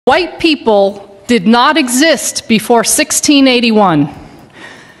White people did not exist before 1681.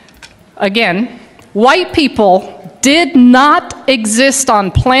 Again, white people did not exist on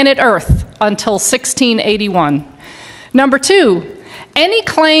planet Earth until 1681. Number two, any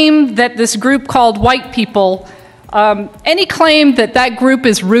claim that this group called white people, any claim that that group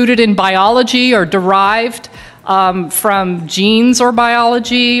is rooted in biology or derived from genes or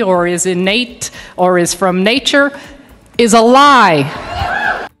biology or is innate or is from nature is a lie.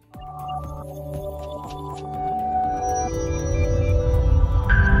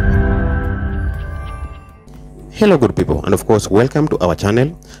 Hello good people, and of course welcome to our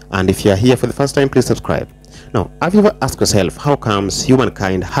channel, and if you are here for the first time, please subscribe. Now, have you ever asked yourself how comes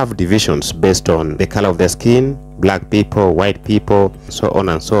humankind have divisions based on the color of their skin, black people, white people, so on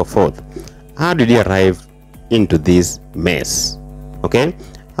and so forth? How did you arrive into this mess? Okay,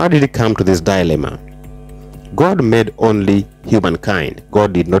 how did it come to this dilemma? God made only humankind.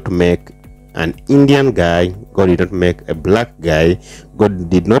 God did not make an Indian guy, God did not make a black guy,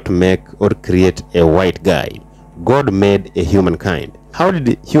 God did not make or create a white guy. God made a humankind. How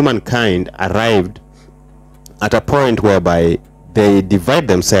did humankind arrive at a point whereby they divide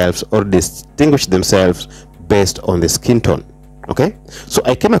themselves or distinguish themselves based on the skin tone? Okay, so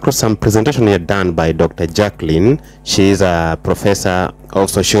I came across some presentation here done by Dr. Jacqueline. She is a professor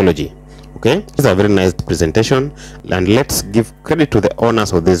of sociology. Okay, it's a very nice presentation, and let's give credit to the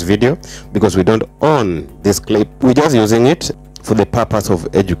owners of this video because we don't own this clip. We're just using it for the purpose of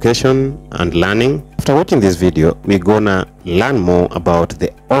education and learning. After watching this video, we're gonna learn more about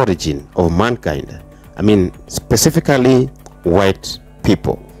the origin of mankind. I mean, specifically white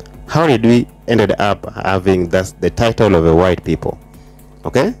people. How did we ended up having the title of a white people?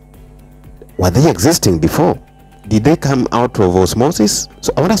 Okay, were they existing before? Did they come out of osmosis?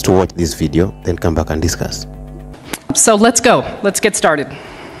 So I want us to watch this video, then come back and discuss. So let's go. Let's get started.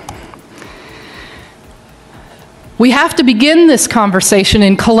 We have to begin this conversation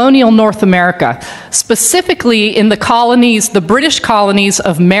in colonial North America, specifically in the colonies, the British colonies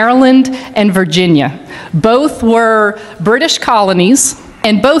of Maryland and Virginia. Both were British colonies,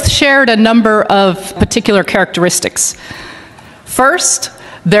 and both shared a number of particular characteristics. First,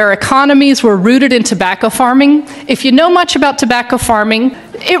 their economies were rooted in tobacco farming. If you know much about tobacco farming,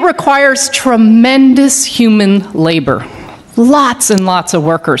 it requires tremendous human labor. Lots and lots of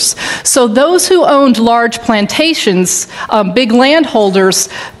workers. So those who owned large plantations, big landholders,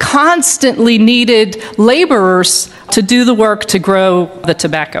 constantly needed laborers to do the work to grow the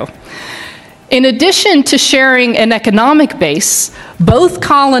tobacco. In addition to sharing an economic base, both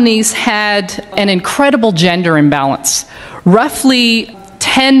colonies had an incredible gender imbalance, roughly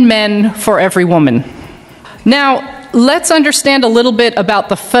 10 men for every woman. Now, let's understand a little bit about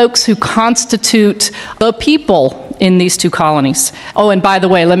the folks who constitute the people in these two colonies. Oh, and by the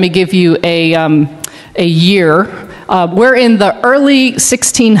way, let me give you a year. We're in the early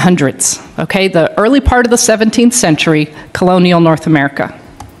 1600s, okay? The early part of the 17th century, colonial North America.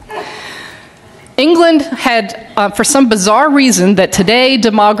 England had, for some bizarre reason that today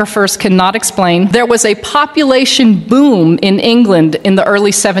demographers cannot explain, there was a population boom in England in the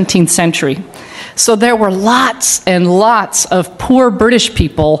early 17th century. So there were lots and lots of poor British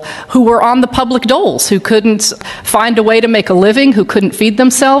people who were on the public doles, who couldn't find a way to make a living, who couldn't feed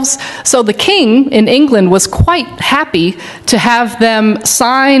themselves. So the king in England was quite happy to have them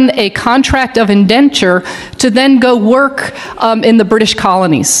sign a contract of indenture to then go work in the British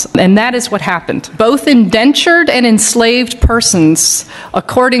colonies. And that is what happened. Both indentured and enslaved persons,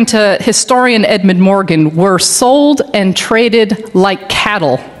 according to historian Edmund Morgan, were sold and traded like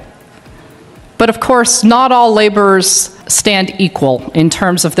cattle. But of course, not all laborers stand equal in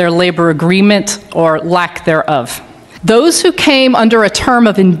terms of their labor agreement or lack thereof. Those who came under a term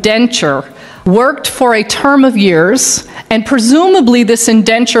of indenture worked for a term of years, and presumably this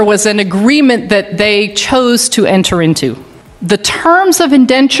indenture was an agreement that they chose to enter into. The terms of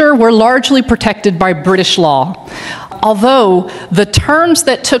indenture were largely protected by British law, although the terms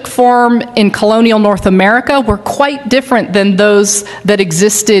that took form in colonial North America were quite different than those that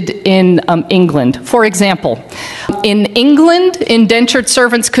existed in England. For example, in England, indentured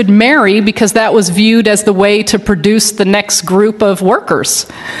servants could marry because that was viewed as the way to produce the next group of workers.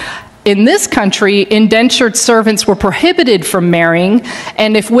 In this country, indentured servants were prohibited from marrying,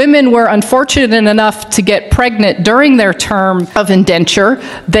 and if women were unfortunate enough to get pregnant during their term of indenture,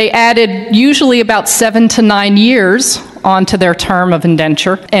 they added usually about 7 to 9 years onto their term of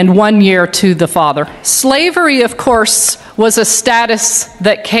indenture and 1 year to the father. Slavery, of course, was a status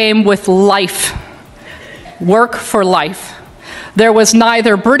that came with life, work for life. There was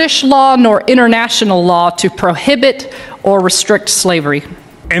neither British law nor international law to prohibit or restrict slavery.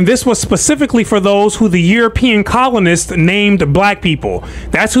 And this was specifically for those who the European colonists named black people.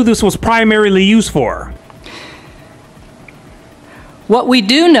 That's who this was primarily used for. What we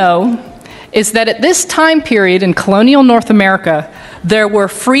do know is that at this time period in colonial North America, there were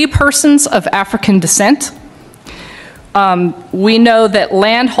free persons of African descent. We know that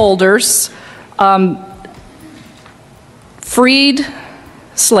landholders freed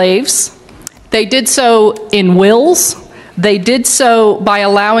slaves. They did so in wills. They did so by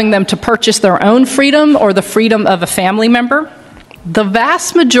allowing them to purchase their own freedom or the freedom of a family member. The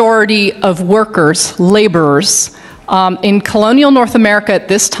vast majority of workers, laborers, in colonial North America at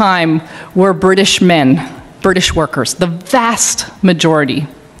this time were British men, British workers, the vast majority.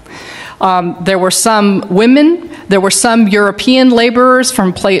 There were some women, there were some European laborers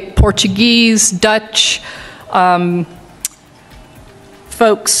from Portuguese, Dutch,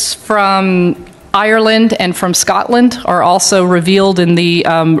 folks from Ireland and from Scotland are also revealed in the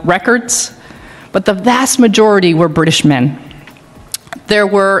records, but the vast majority were British men. There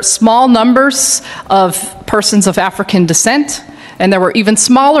were small numbers of persons of African descent, and there were even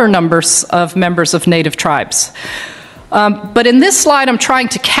smaller numbers of members of native tribes. But in this slide, I'm trying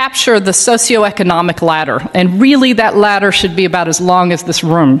to capture the socioeconomic ladder, and really that ladder should be about as long as this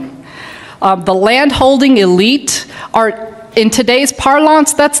room. The landholding elite are, in today's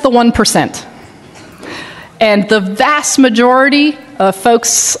parlance, that's the 1%. And the vast majority of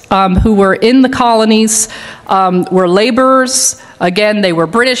folks who were in the colonies were laborers. Again, they were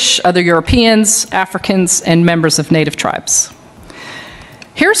British, other Europeans, Africans, and members of native tribes.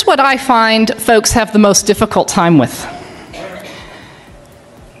 Here's what I find folks have the most difficult time with.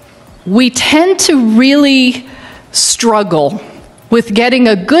 We tend to really struggle with getting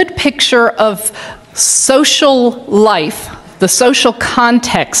a good picture of social life, the social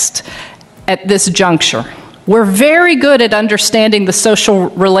context at this juncture. We're very good at understanding the social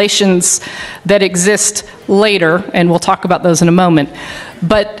relations that exist later, and we'll talk about those in a moment.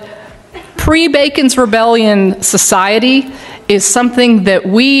 But pre-Bacon's Rebellion society is something that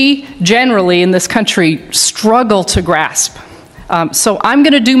we generally in this country struggle to grasp. So I'm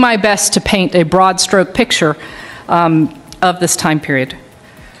going to do my best to paint a broad stroke picture of this time period.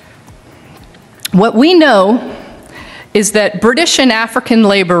 What we know is that British and African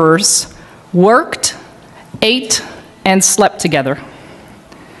laborers worked, ate, and slept together.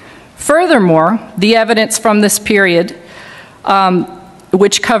 Furthermore, the evidence from this period,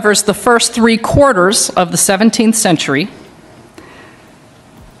 which covers the first 3/4 of the 17th century,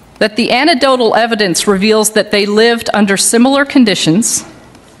 that the anecdotal evidence reveals that they lived under similar conditions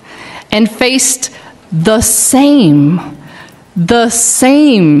and faced the same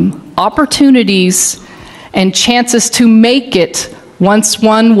opportunities and chances to make it once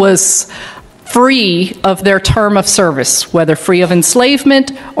one was free of their term of service, whether free of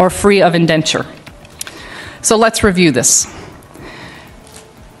enslavement or free of indenture. So let's review this.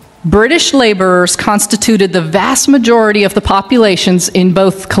 British laborers constituted the vast majority of the populations in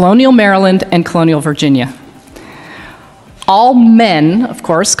both colonial Maryland and colonial Virginia. All men, of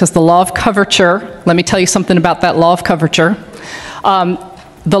course, because the law of coverture, let me tell you something about that law of coverture.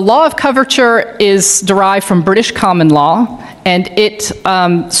 The law of coverture is derived from British common law, and it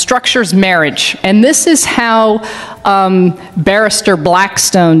structures marriage. And this is how Barrister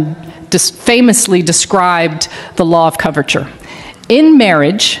Blackstone famously described the law of coverture. In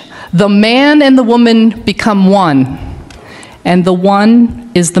marriage, the man and the woman become one, and the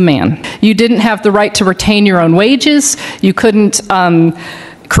one is the man. You didn't have the right to retain your own wages. You couldn't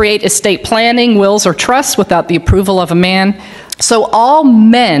create estate planning, wills, or trusts without the approval of a man. So all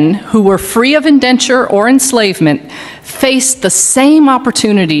men who were free of indenture or enslavement faced the same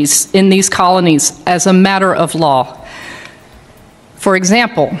opportunities in these colonies as a matter of law. For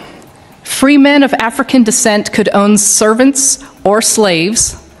example, free men of African descent could own servants or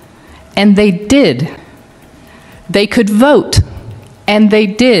slaves, and they did. They could vote, and they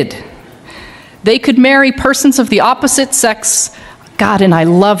did. They could marry persons of the opposite sex. God, and I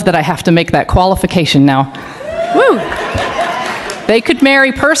love that I have to make that qualification now. Woo! They could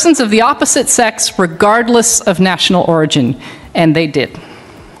marry persons of the opposite sex regardless of national origin, and they did.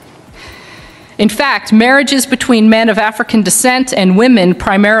 In fact, marriages between men of African descent and women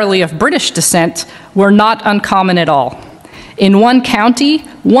primarily of British descent were not uncommon at all. In one county,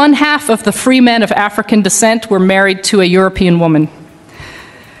 1/2 of the free men of African descent were married to a European woman.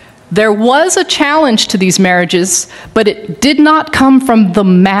 There was a challenge to these marriages, but it did not come from the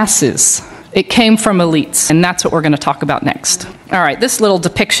masses. It came from elites, and that's what we're going to talk about next. All right, this little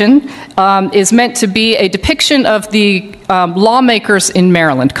depiction is meant to be a depiction of the lawmakers in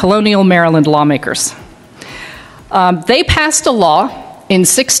Maryland, colonial Maryland lawmakers. They passed a law in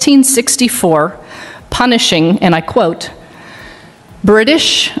 1664 punishing, and I quote,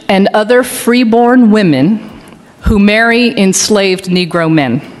 "British and other freeborn women who marry enslaved Negro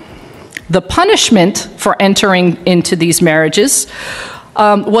men." The punishment for entering into these marriages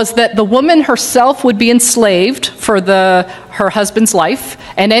was that the woman herself would be enslaved for her husband's life,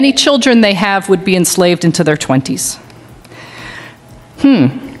 and any children they have would be enslaved into their 20s.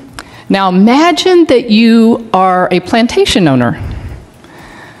 Now imagine that you are a plantation owner.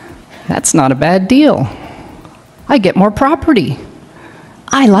 That's not a bad deal. I get more property.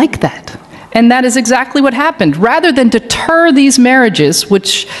 I like that. And that is exactly what happened. Rather than deter these marriages,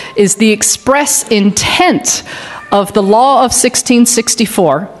 which is the express intent of the law of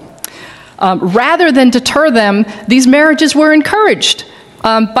 1664, rather than deter them, these marriages were encouraged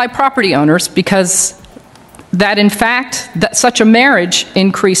by property owners because that in fact, that such a marriage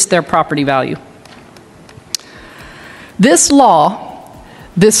increased their property value. This law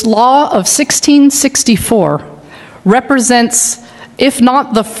of 1664 represents, if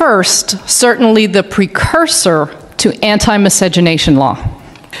not the first, certainly the precursor to anti-miscegenation law.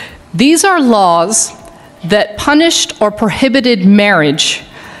 These are laws that punished or prohibited marriage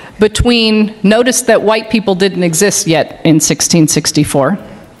between, notice that white people didn't exist yet in 1664,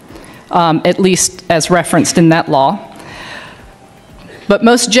 at least as referenced in that law. But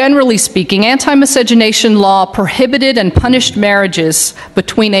most generally speaking, anti-miscegenation law prohibited and punished marriages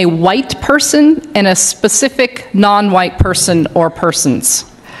between a white person and a specific non-white person or persons.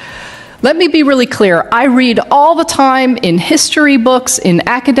 Let me be really clear. I read all the time in history books, in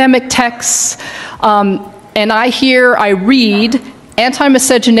academic texts, and I read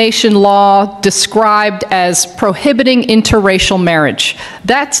anti-miscegenation law described as prohibiting interracial marriage.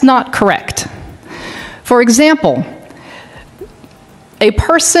 That's not correct. For example, a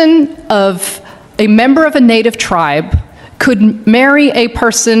member of a native tribe could marry a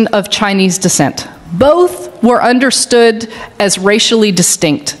person of Chinese descent. Both were understood as racially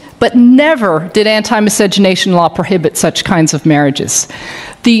distinct, but never did anti-miscegenation law prohibit such kinds of marriages.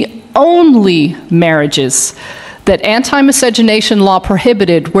 The only marriages that anti-miscegenation law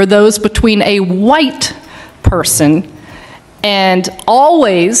prohibited were those between a white person and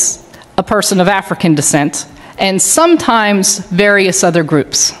always a person of African descent, and sometimes various other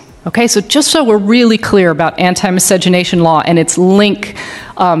groups. Okay, so just so we're really clear about anti-miscegenation law and its link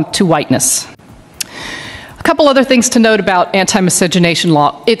to whiteness. A couple other things to note about anti-miscegenation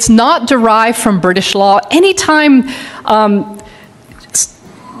law. It's not derived from British law. Anytime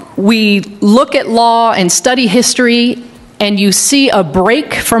we look at law and study history and you see a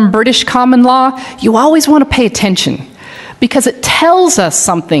break from British common law, you always want to pay attention, because it tells us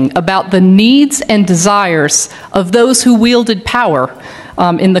something about the needs and desires of those who wielded power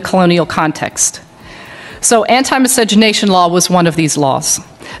in the colonial context. So anti-miscegenation law was one of these laws.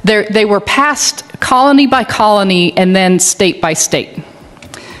 They were passed colony by colony and then state by state.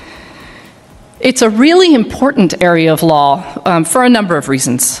 It's a really important area of law for a number of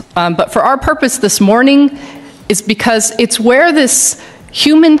reasons. But for our purpose this morning is because it's where this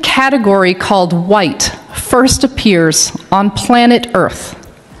human category called white first appears on planet Earth,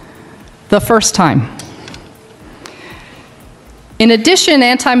 the first time. In addition,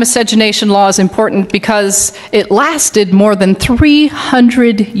 anti-miscegenation law is important because it lasted more than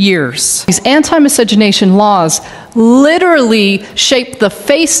 300 years. These anti-miscegenation laws literally shaped the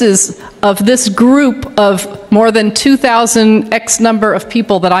faces of this group of more than 2,000 X number of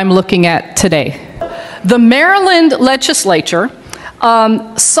people that I'm looking at today. The Maryland legislature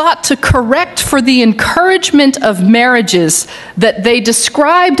sought to correct for the encouragement of marriages that they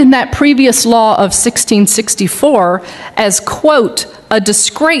described in that previous law of 1664 as, quote, a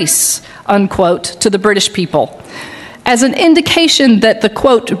disgrace, unquote, to the British people, as an indication that the,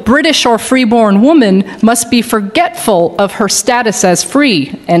 quote, British or freeborn woman must be forgetful of her status as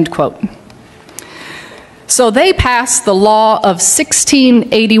free, end quote. So they passed the law of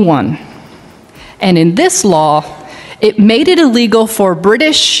 1681, and in this law, it made it illegal for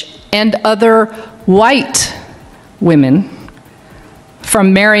British and other white women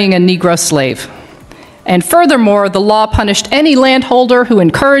from marrying a Negro slave. And furthermore, the law punished any landholder who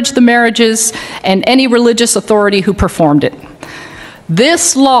encouraged the marriages and any religious authority who performed it.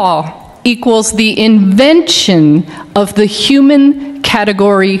 This law equals the invention of the human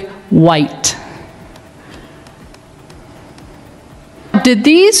category white. Did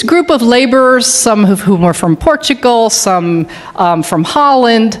these group of laborers, some of whom were from Portugal, some from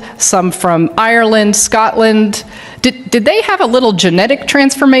Holland, some from Ireland, Scotland, did they have a little genetic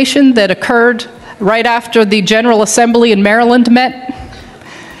transformation that occurred right after the General Assembly in Maryland met,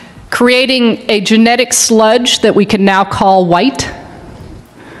 creating a genetic sludge that we can now call white?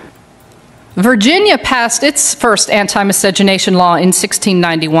 Virginia passed its first anti-miscegenation law in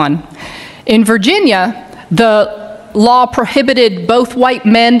 1691. In Virginia, the law prohibited both white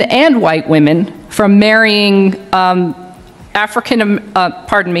men and white women from marrying a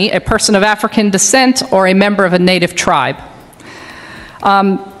person of African descent or a member of a native tribe.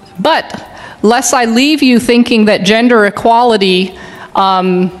 But lest I leave you thinking that gender equality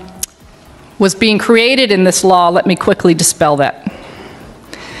was being created in this law, let me quickly dispel that.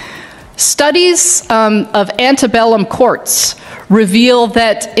 Studies of antebellum courts reveal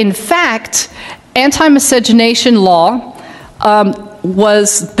that, in fact, anti-miscegenation law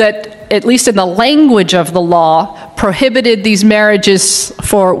was that, at least in the language of the law, prohibited these marriages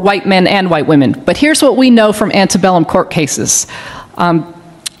for white men and white women. But here's what we know from antebellum court cases.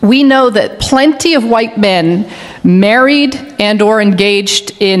 We know that plenty of white men married and or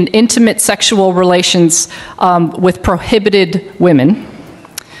engaged in intimate sexual relations with prohibited women.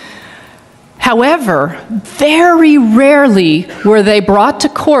 However, very rarely were they brought to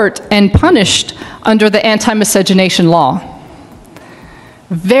court and punished under the anti-miscegenation law.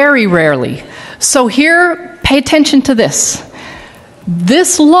 Very rarely. So here, pay attention to this.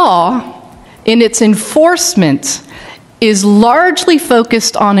 This law, in its enforcement, is largely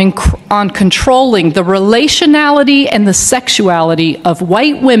focused on controlling the relationality and the sexuality of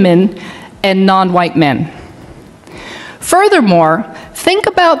white women and non-white men. Furthermore, think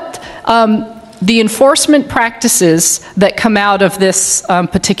about the enforcement practices that come out of this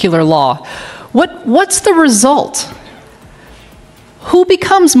particular law. What's the result? Who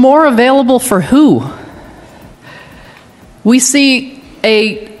becomes more available for who? We see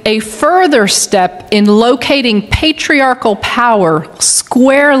a further step in locating patriarchal power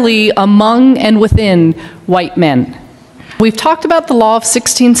squarely among and within white men. We've talked about the law of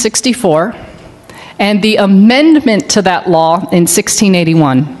 1664 and the amendment to that law in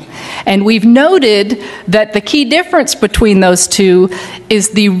 1681. And we've noted that the key difference between those two is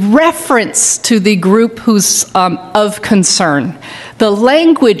the reference to the group who's of concern. The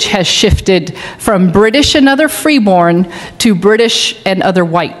language has shifted from British and other freeborn to British and other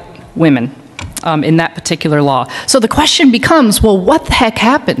white women in that particular law. So the question becomes, well, what the heck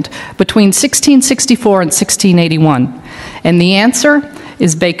happened between 1664 and 1681? And the answer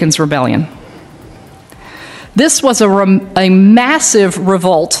is Bacon's Rebellion. This was a massive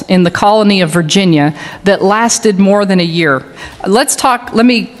revolt in the colony of Virginia that lasted more than a year. Let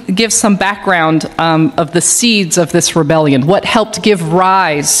me give some background of the seeds of this rebellion, what helped give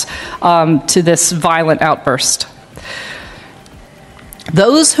rise to this violent outburst.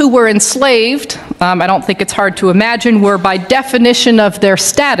 Those who were enslaved, I don't think it's hard to imagine, were by definition of their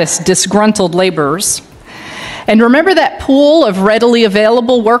status disgruntled laborers. And remember that pool of readily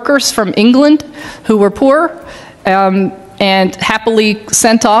available workers from England who were poor and happily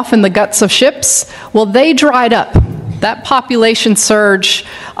sent off in the guts of ships? Well, they dried up. That population surge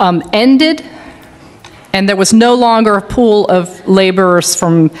ended, and there was no longer a pool of laborers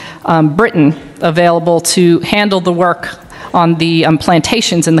from Britain available to handle the work on the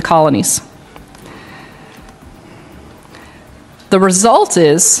plantations in the colonies. The result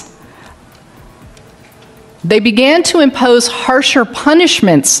is they began to impose harsher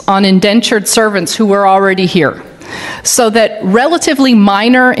punishments on indentured servants who were already here, so that relatively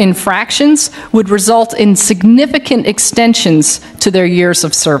minor infractions would result in significant extensions to their years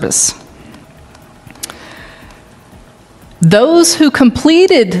of service. Those who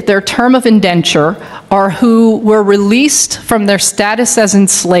completed their term of indenture or who were released from their status as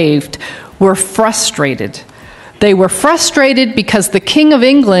enslaved were frustrated. They were frustrated because the King of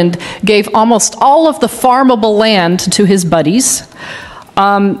England gave almost all of the farmable land to his buddies.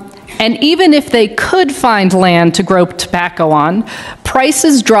 And even if they could find land to grow tobacco on,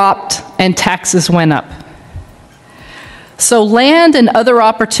 prices dropped and taxes went up. So land and other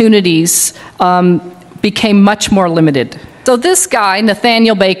opportunities became much more limited. So this guy,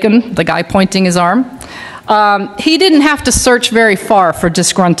 Nathaniel Bacon, the guy pointing his arm, he didn't have to search very far for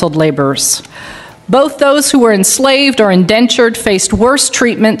disgruntled laborers. Both those who were enslaved or indentured faced worse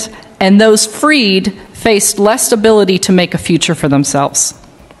treatment, and those freed faced less ability to make a future for themselves.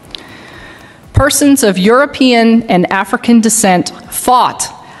 Persons of European and African descent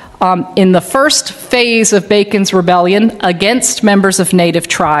fought in the first phase of Bacon's Rebellion against members of native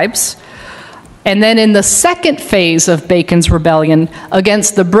tribes, and then in the second phase of Bacon's Rebellion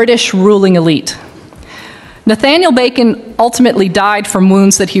against the British ruling elite. Nathaniel Bacon ultimately died from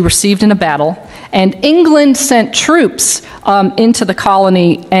wounds that he received in a battle, and England sent troops into the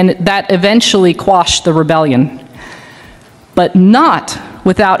colony, and that eventually quashed the rebellion. But not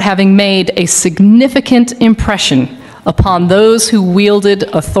without having made a significant impression upon those who wielded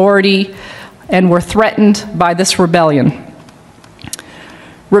authority and were threatened by this rebellion.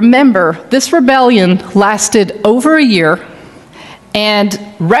 Remember, this rebellion lasted over a year, and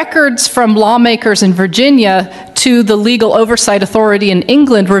records from lawmakers in Virginia to the Legal Oversight Authority in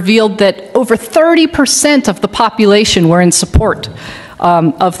England revealed that over 30% of the population were in support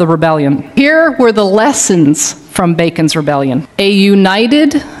of the rebellion. Here were the lessons from Bacon's rebellion. A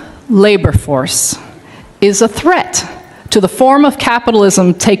united labor force is a threat to the form of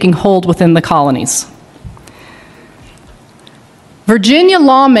capitalism taking hold within the colonies. Virginia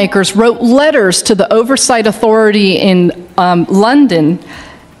lawmakers wrote letters to the Oversight Authority in London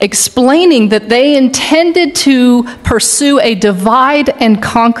explaining that they intended to pursue a divide and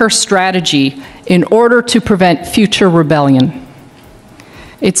conquer strategy in order to prevent future rebellion.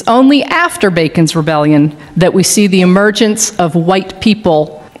 It's only after Bacon's rebellion that we see the emergence of white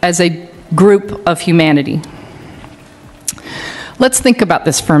people as a group of humanity. Let's think about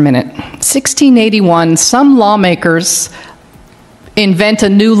this for a minute. 1681, some lawmakers invent a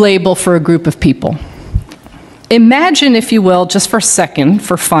new label for a group of people. Imagine, if you will, just for a second,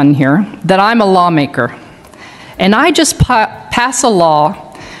 for fun here, that I'm a lawmaker, and I just pass a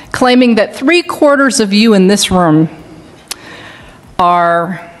law claiming that 3/4 of you in this room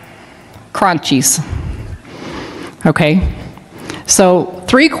are crunchies. Okay? So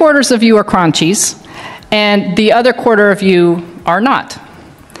 3/4 of you are crunchies, and the other quarter of you are not.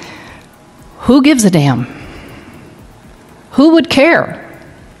 Who gives a damn? Who would care?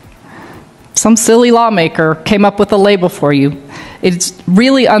 Some silly lawmaker came up with a label for you. It's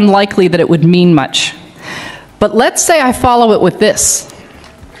really unlikely that it would mean much. But let's say I follow it with this.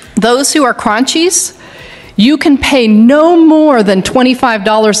 Those who are crunchies, you can pay no more than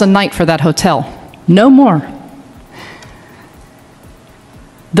 $25 a night for that hotel. No more.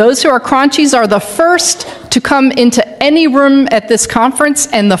 Those who are crunchies are the first to come into any room at this conference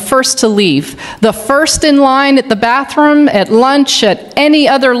and the first to leave. The first in line at the bathroom, at lunch, at any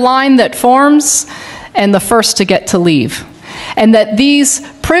other line that forms, and the first to get to leave. And that these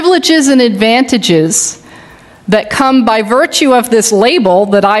privileges and advantages that come by virtue of this label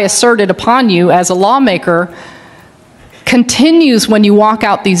that I asserted upon you as a lawmaker continues when you walk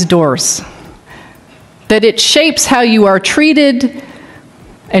out these doors. That it shapes how you are treated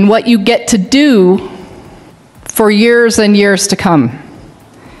and what you get to do for years and years to come.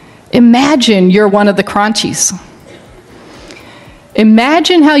 Imagine you're one of the crunchies.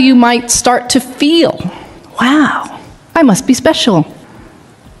 Imagine how you might start to feel. Wow, I must be special.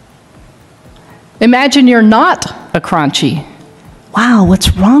 Imagine you're not a crunchy. Wow,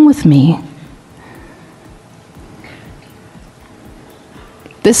 what's wrong with me?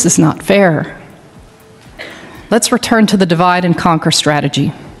 This is not fair. Let's return to the divide and conquer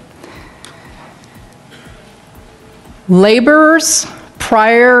strategy. Laborers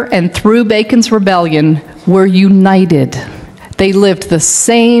prior and through Bacon's rebellion were united. They lived the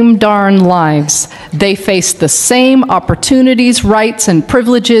same darn lives. They faced the same opportunities, rights, and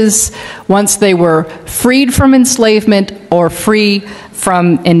privileges once they were freed from enslavement or free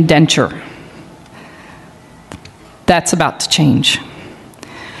from indenture. That's about to change.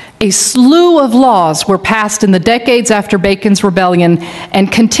 A slew of laws were passed in the decades after Bacon's rebellion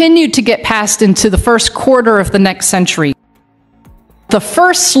and continued to get passed into the first quarter of the next century. The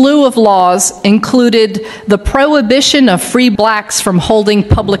first slew of laws included the prohibition of free blacks from holding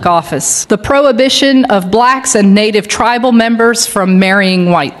public office, the prohibition of blacks and native tribal members from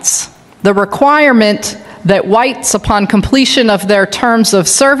marrying whites, the requirement that whites, upon completion of their terms of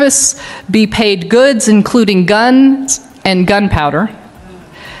service, be paid goods including guns and gunpowder,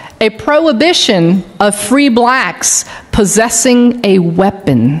 a prohibition of free blacks possessing a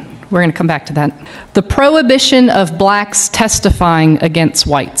weapon. We're going to come back to that. The prohibition of blacks testifying against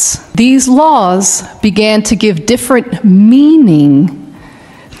whites. These laws began to give different meaning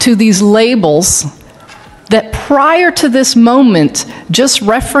to these labels that prior to this moment just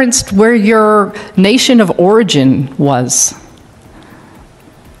referenced where your nation of origin was.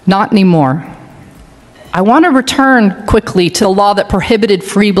 Not anymore. I want to return quickly to the law that prohibited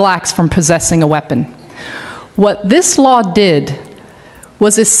free blacks from possessing a weapon. What this law did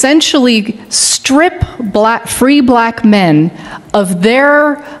was essentially strip free black men of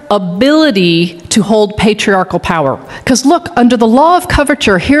their ability to hold patriarchal power. Because look, under the law of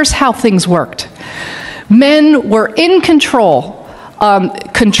coverture, here's how things worked. Men were in control,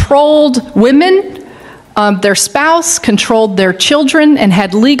 controlled women, their spouse, controlled their children, and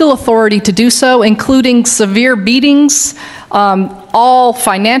had legal authority to do so, including severe beatings, all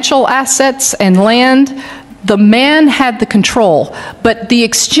financial assets and land. The man had the control, but the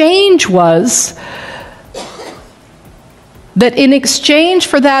exchange was that in exchange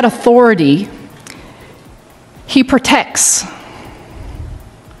for that authority, he protects.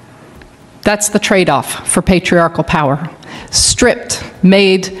 That's the trade-off for patriarchal power. Stripped,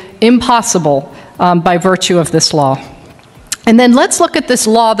 made impossible by virtue of this law. And then let's look at this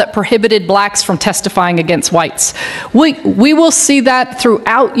law that prohibited blacks from testifying against whites. We will see that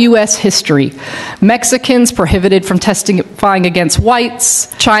throughout U.S. history. Mexicans prohibited from testifying against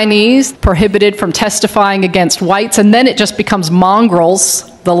whites, Chinese prohibited from testifying against whites, and then it just becomes mongrels,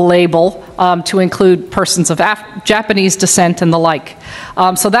 the label, to include persons of Japanese descent and the like.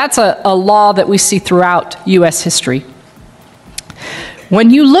 So that's a law that we see throughout U.S. history. When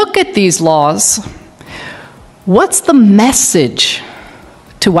you look at these laws, what's the message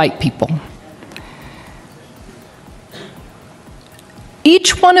to white people?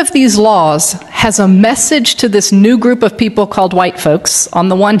 Each one of these laws has a message to this new group of people called white folks, on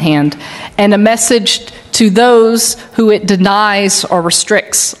the one hand, and a message to those who it denies or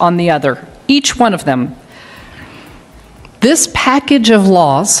restricts on the other. Each one of them. This package of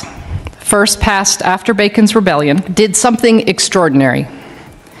laws, first passed after Bacon's Rebellion, did something extraordinary.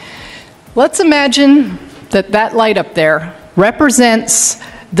 Let's imagine that that light up there represents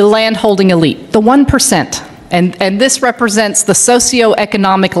the landholding elite, the 1%. And this represents the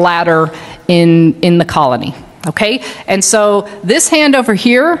socioeconomic ladder in the colony, okay? And so this hand over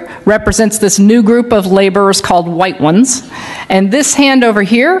here represents this new group of laborers called white ones. And this hand over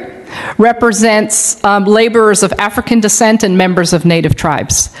here represents laborers of African descent and members of native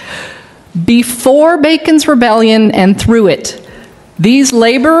tribes. Before Bacon's Rebellion and through it, these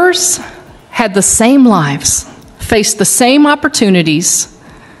laborers had the same lives, faced the same opportunities,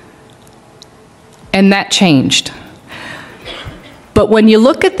 and that changed. But when you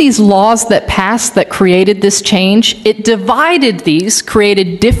look at these laws that passed that created this change, it divided these,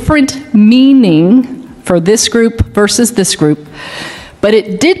 created different meaning for this group versus this group, but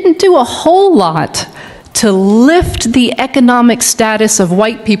it didn't do a whole lot to lift the economic status of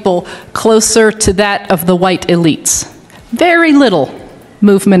white people closer to that of the white elites. Very little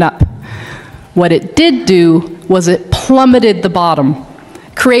movement up. What it did do was it plummeted the bottom,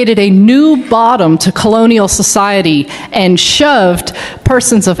 created a new bottom to colonial society, and shoved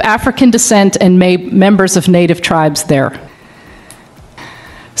persons of African descent and members of native tribes there.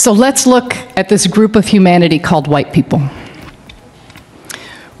 So let's look at this group of humanity called white people.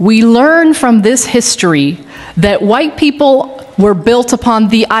 We learn from this history that white people were built upon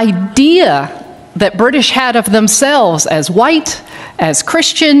the idea that British had of themselves as white, as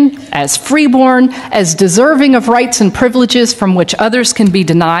Christian, as freeborn, as deserving of rights and privileges from which others can be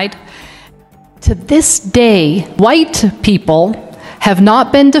denied. To this day, white people have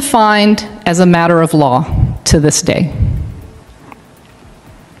not been defined as a matter of law to this day.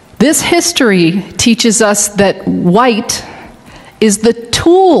 This history teaches us that white is the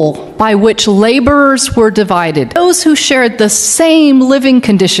tool by which laborers were divided. Those who shared the same living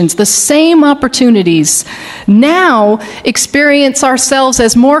conditions, the same opportunities, now experience ourselves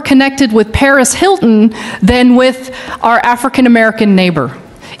as more connected with Paris Hilton than with our African American neighbor,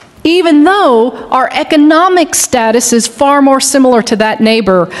 even though our economic status is far more similar to that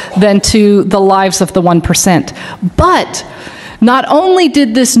neighbor than to the lives of the 1%. But not only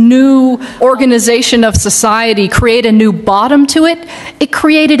did this new organization of society create a new bottom to it, it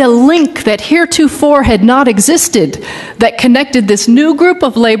created a link that heretofore had not existed that connected this new group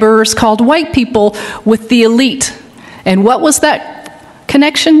of laborers called white people with the elite. And what was that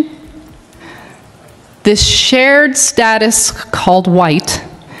connection? This shared status called white,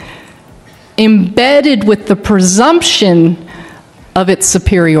 embedded with the presumption of its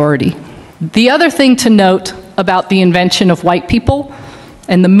superiority. The other thing to note about the invention of white people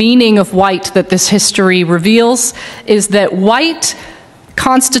and the meaning of white that this history reveals is that white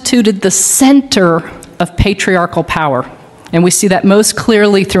constituted the center of patriarchal power. And we see that most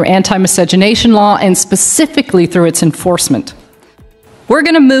clearly through anti-miscegenation law and specifically through its enforcement. We're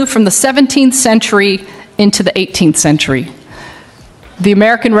going to move from the 17th century into the 18th century. The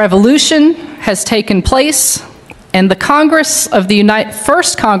American Revolution has taken place, and the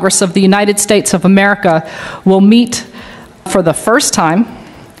First Congress of the United States of America will meet for the first time.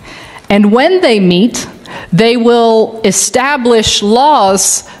 And when they meet, they will establish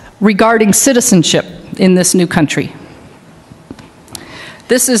laws regarding citizenship in this new country.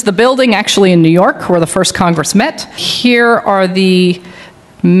 This is the building actually in New York where the first Congress met. Here are the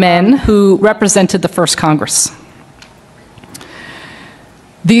men who represented the first Congress.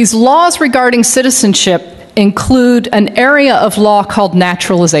 These laws regarding citizenship include an area of law called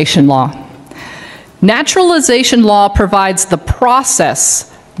naturalization law. Naturalization law provides the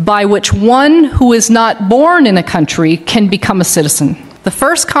process by which one who is not born in a country can become a citizen. The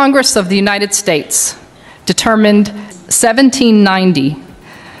first Congress of the United States determined 1790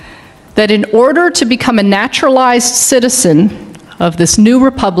 that in order to become a naturalized citizen of this new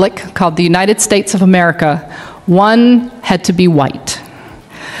republic called the United States of America, one had to be white.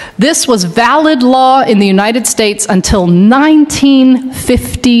 This was valid law in the United States until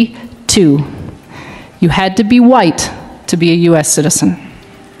 1952. You had to be white to be a U.S. citizen.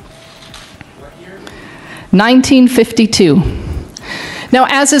 1952. Now,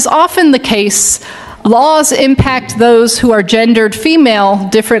 as is often the case, laws impact those who are gendered female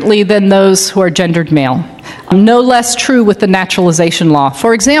differently than those who are gendered male. No less true with the naturalization law.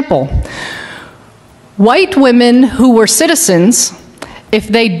 For example, white women who were citizens, if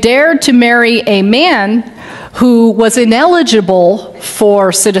they dared to marry a man who was ineligible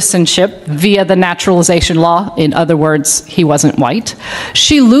for citizenship via the naturalization law, in other words, he wasn't white,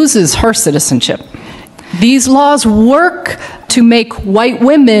 she loses her citizenship. These laws work to make white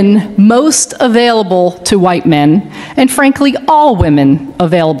women most available to white men, and frankly, all women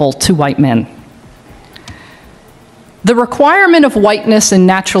available to white men. The requirement of whiteness in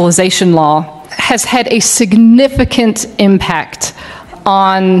naturalization law has had a significant impact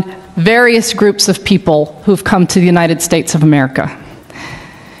on various groups of people who've come to the United States of America.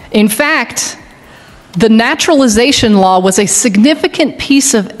 In fact, the naturalization law was a significant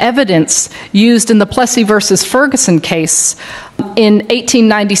piece of evidence used in the Plessy versus Ferguson case in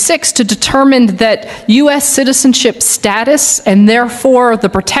 1896 to determine that U.S. citizenship status and therefore the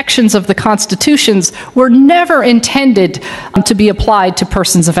protections of the constitutions were never intended to be applied to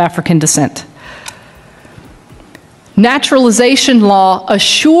persons of African descent. Naturalization law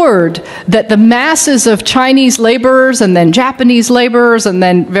assured that the masses of Chinese laborers and then Japanese laborers and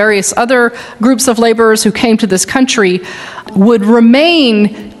then various other groups of laborers who came to this country would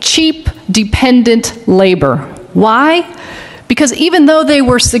remain cheap, dependent labor. Why? Because even though they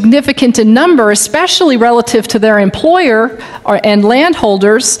were significant in number, especially relative to their employer and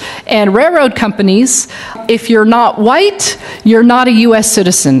landholders and railroad companies, if you're not white, you're not a U.S.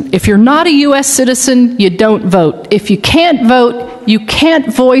 citizen. If you're not a U.S. citizen, you don't vote. If you can't vote, you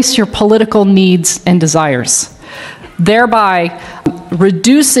can't voice your political needs and desires, thereby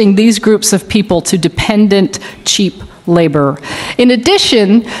reducing these groups of people to dependent, cheap labor. In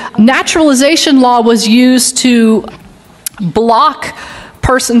addition, naturalization law was used to block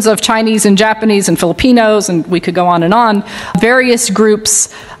persons of Chinese and Japanese and Filipinos, and we could go on, various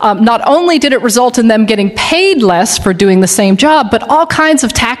groups. Not only did it result in them getting paid less for doing the same job, but all kinds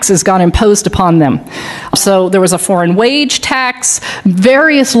of taxes got imposed upon them. So there was a foreign wage tax,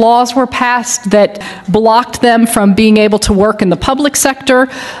 various laws were passed that blocked them from being able to work in the public sector,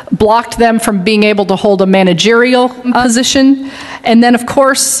 blocked them from being able to hold a managerial position, and then of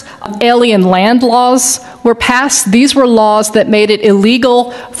course alien land laws were passed. These were laws that made it illegal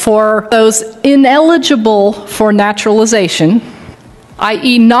for those ineligible for naturalization,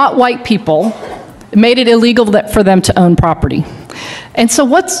 i.e. not white people, it made it illegal for them to own property. And so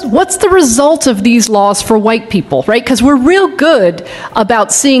what's the result of these laws for white people, right? Because we're real good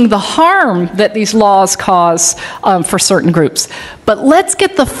about seeing the harm that these laws cause for certain groups. But let's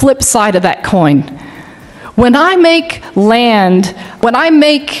get the flip side of that coin. When I make land, when I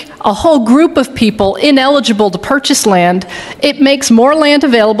make a whole group of people ineligible to purchase land, it makes more land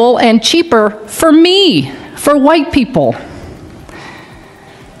available and cheaper for me, for white people.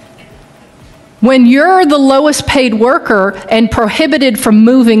 When you're the lowest paid worker and prohibited from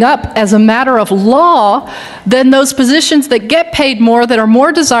moving up as a matter of law, then those positions that get paid more, that are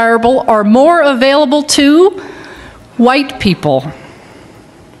more desirable, are more available to white people.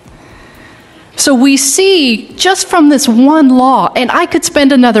 So we see, just from this one law, and I could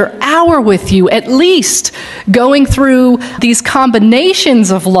spend another hour with you at least going through these combinations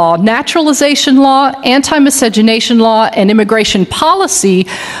of law, naturalization law, anti-miscegenation law, and immigration policy,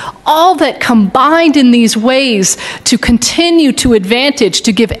 all that combined in these ways to continue to advantage,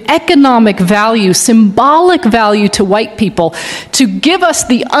 to give economic value, symbolic value to white people, to give us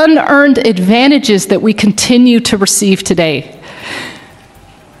the unearned advantages that we continue to receive today.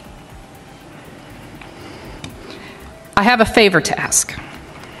 I have a favor to ask.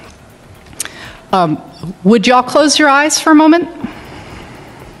 Would y'all close your eyes for a moment?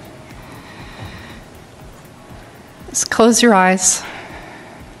 Just close your eyes.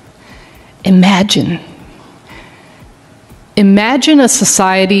 Imagine a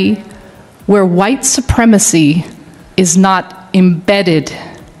society where white supremacy is not embedded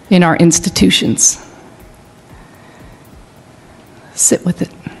in our institutions. Sit with it.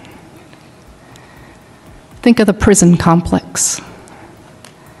 Think of the prison complex.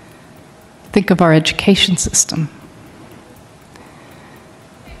 Think of our education system.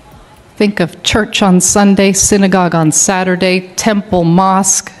 Think of church on Sunday, synagogue on Saturday, temple,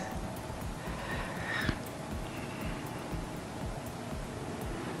 mosque.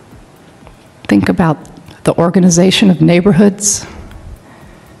 Think about the organization of neighborhoods.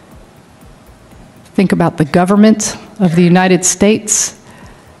 Think about the government of the United States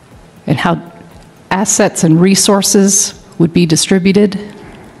and how assets and resources would be distributed.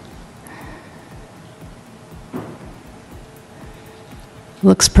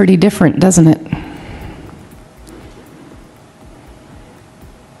 Looks pretty different, doesn't it?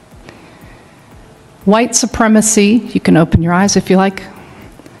 White supremacy, you can open your eyes if you like,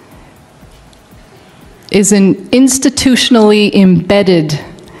 is institutionally embedded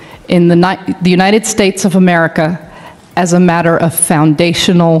in the United States of America as a matter of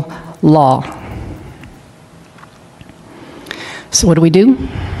foundational law. So what do?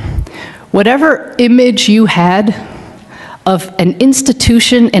 Whatever image you had of an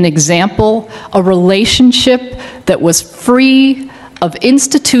institution, an example, a relationship that was free of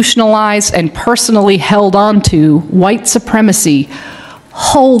institutionalized and personally held on to white supremacy,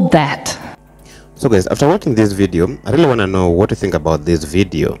 hold that. So guys, after watching this video, I really want to know what you think about this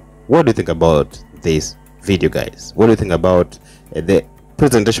video. What do you think about this video, guys? What do you think about the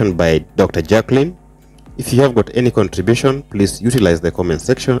presentation by Dr. Jacqueline? If you have got any contribution, please utilize the comment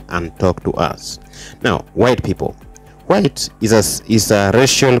section and talk to us. Now, white people. White is a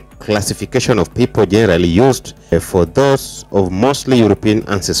racial classification of people generally used for those of mostly European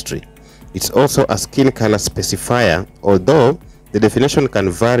ancestry. It's also a skin color specifier, although the definition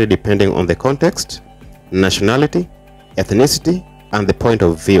can vary depending on the context, nationality, ethnicity, and the point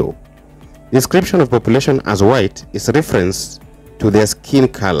of view. Description of population as white is reference to their skin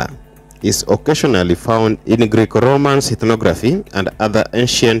color. Is occasionally found in Greco-Roman ethnography and other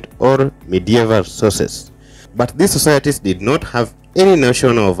ancient or medieval sources. But these societies did not have any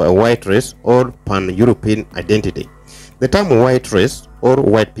notion of a white race or pan-European identity. The term white race or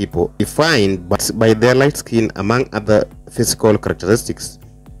white people, defined by their light skin among other physical characteristics,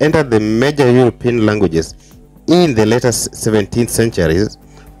 entered the major European languages in the later 17th centuries,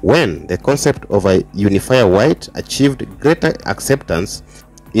 when the concept of a unifier white achieved greater acceptance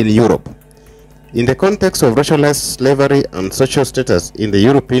in Europe. In the context of racialized slavery and social status in the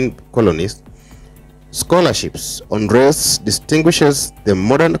European colonies, scholarships on race distinguishes the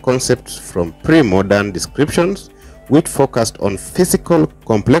modern concepts from pre-modern descriptions, which focused on physical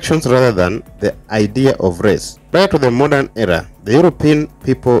complexions rather than the idea of race. Prior to the modern era, the European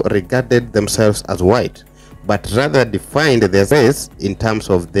people regarded themselves as white, but rather defined their race in terms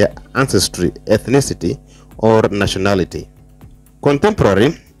of their ancestry, ethnicity, or nationality.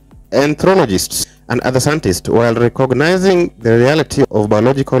 Contemporary anthropologists and other scientists, while recognizing the reality of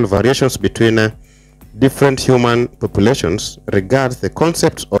biological variations between different human populations, regard the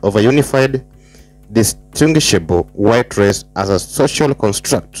concept of a unified, distinguishable white race as a social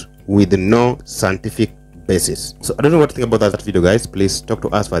construct with no scientific basis. So I don't know what to think about that video, guys. Please talk to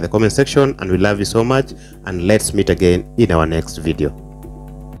us via the comment section, and we love you so much, and let's meet again in our next video.